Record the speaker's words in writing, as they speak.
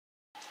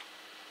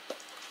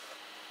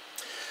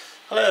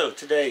Hello,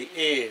 today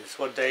is,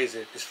 what day is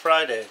it? It's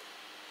Friday.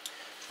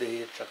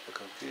 Check the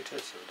computer,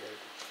 see what day it is.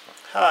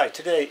 Hi,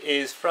 today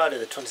is Friday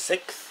the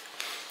 26th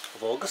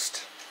of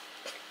August.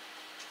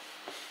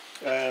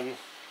 I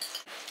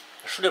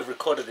should have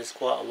recorded this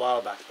quite a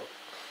while back, but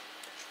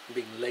I'm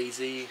being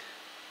lazy.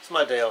 It's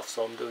my day off,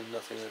 so I'm doing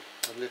nothing as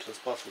little as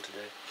possible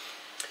today.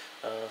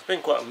 It's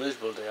been quite a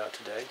miserable day out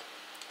today,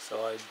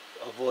 so I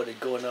avoided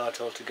going out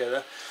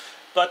altogether.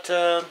 But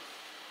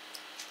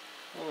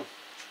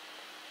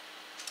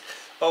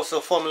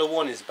also, Formula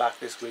 1 is back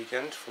this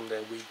weekend from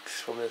their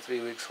 3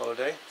 weeks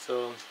holiday.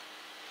 So,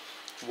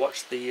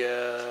 watched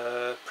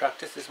the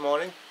practice this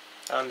morning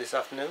and this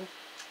afternoon.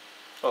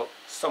 Well,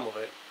 some of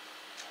it.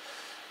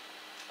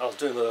 I was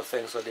doing other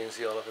things, so I didn't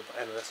see all of it, but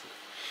anyway.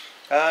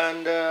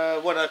 And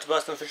went out to buy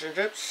some fish and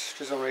chips,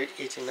 which I'm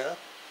eating now.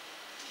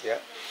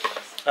 Yeah.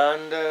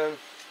 And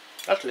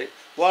actually,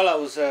 while I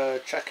was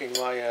checking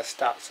my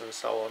stats and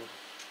so on,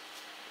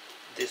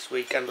 this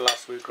week and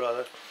last week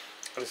rather,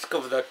 I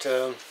discovered that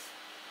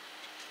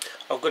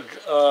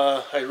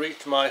I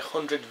reached my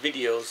 100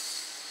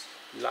 videos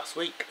last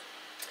week.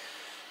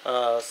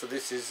 So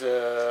this is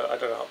I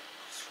don't know,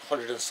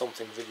 100 and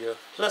something video,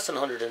 less than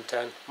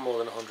 110, more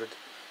than 100,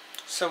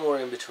 somewhere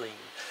in between.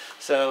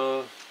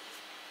 So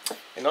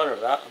in honor of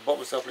that, I bought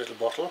myself a little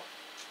bottle.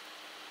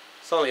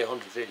 It's only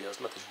 100 videos,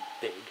 nothing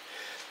big.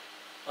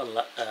 A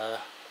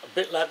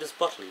bit like this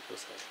bottle, you could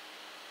say.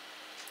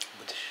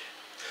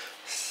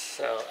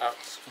 So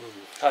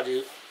how do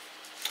you?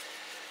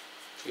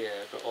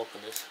 Yeah, I'm gonna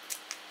open this.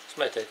 This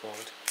may take a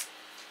moment.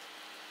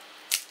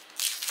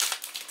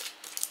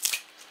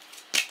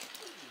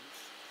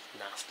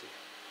 Nasty.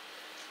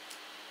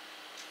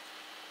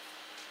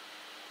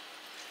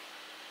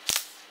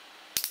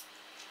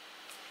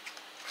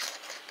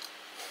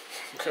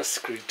 Just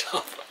screwed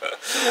up.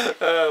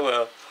 Oh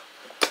well.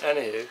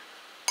 Anywho.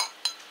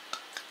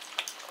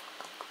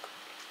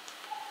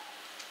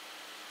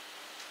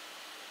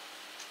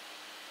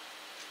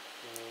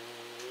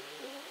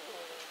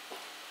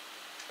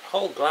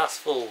 Whole glass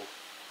full.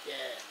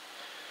 Yeah.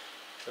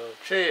 So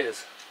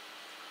cheers.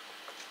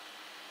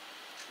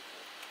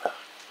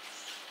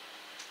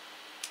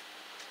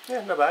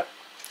 Yeah, not bad.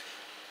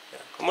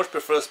 Yeah. I much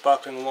prefer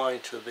sparkling wine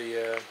to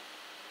the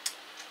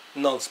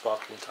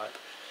non-sparkling type.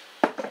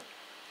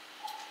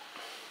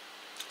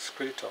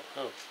 Screw top.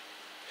 Oh.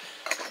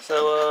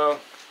 So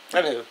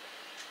anywho,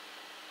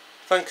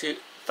 thank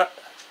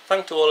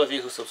to all of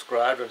you who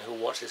subscribe and who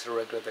watch this on a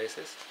regular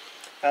basis.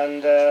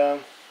 And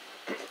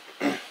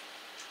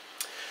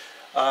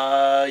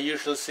you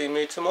shall see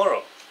me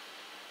tomorrow.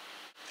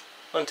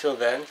 Until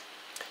then,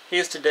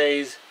 here's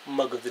today's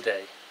mug of the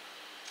day.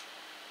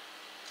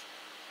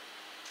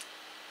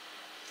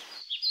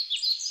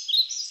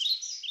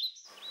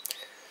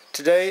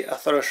 Today I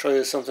thought I'd show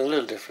you something a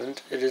little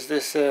different. It is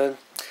this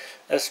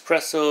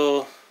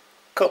espresso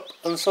cup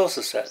and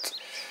saucer set.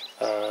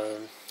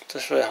 To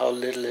show you how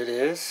little it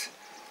is.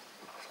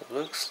 So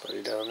look,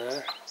 slowly down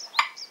there.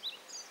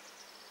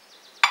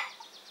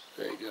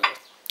 There you go.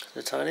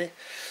 They're tiny.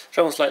 It's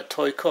almost like a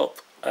toy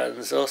cup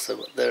and saucer,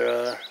 but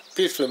they're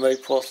beautifully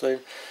made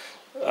porcelain.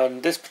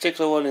 And this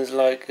particular one is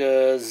like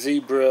a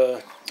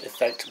zebra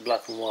effect,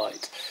 black and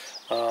white.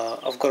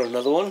 I've got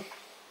another one,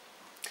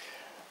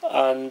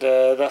 and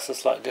that's a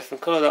slightly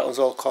different colour. That one's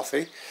all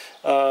coffee.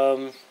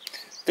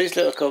 These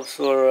little cups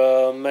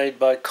were made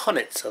by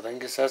Conitz, I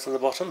think it says on the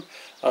bottom,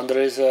 and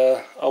there is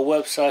a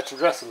website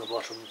address on the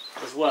bottom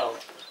as well.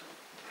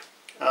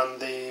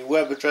 And the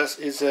web address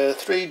is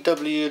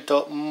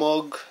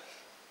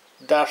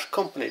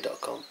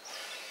www.mug-company.com.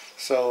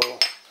 So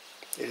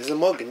it is a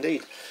mug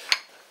indeed,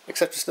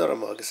 except it's not a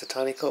mug, it's a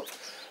tiny cup.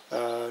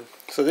 So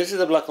this is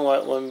the black and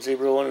white one,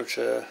 zebra one, which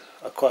I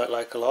quite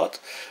like a lot.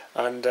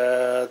 And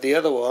the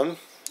other one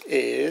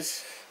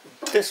is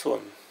this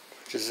one,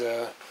 which is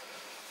a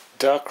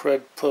dark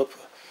red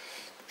purple,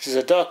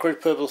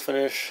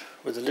 finish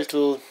with a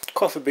little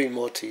coffee bean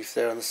motif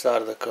there on the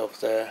side of the cup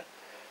there.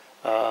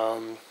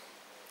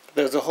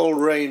 There's a whole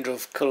range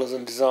of colours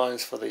and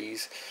designs for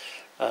these,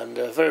 and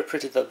very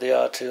pretty that they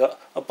are too.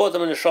 I bought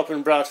them in a shop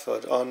in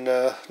Bradford, on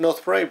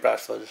North Parade,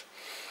 Bradford.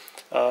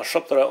 A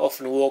shop that I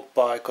often walk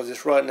by because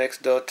it's right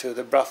next door to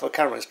the Bradford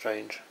Camera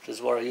Exchange, which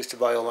is where I used to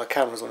buy all my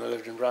cameras when I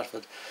lived in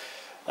Bradford.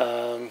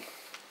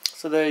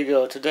 So there you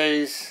go.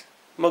 Today's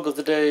mug of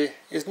the day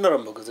is not a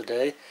mug of the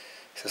day.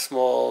 It's a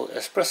small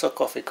espresso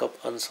coffee cup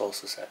and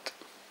saucer set.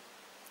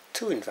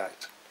 2 in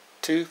fact.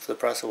 2 for the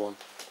price of 1.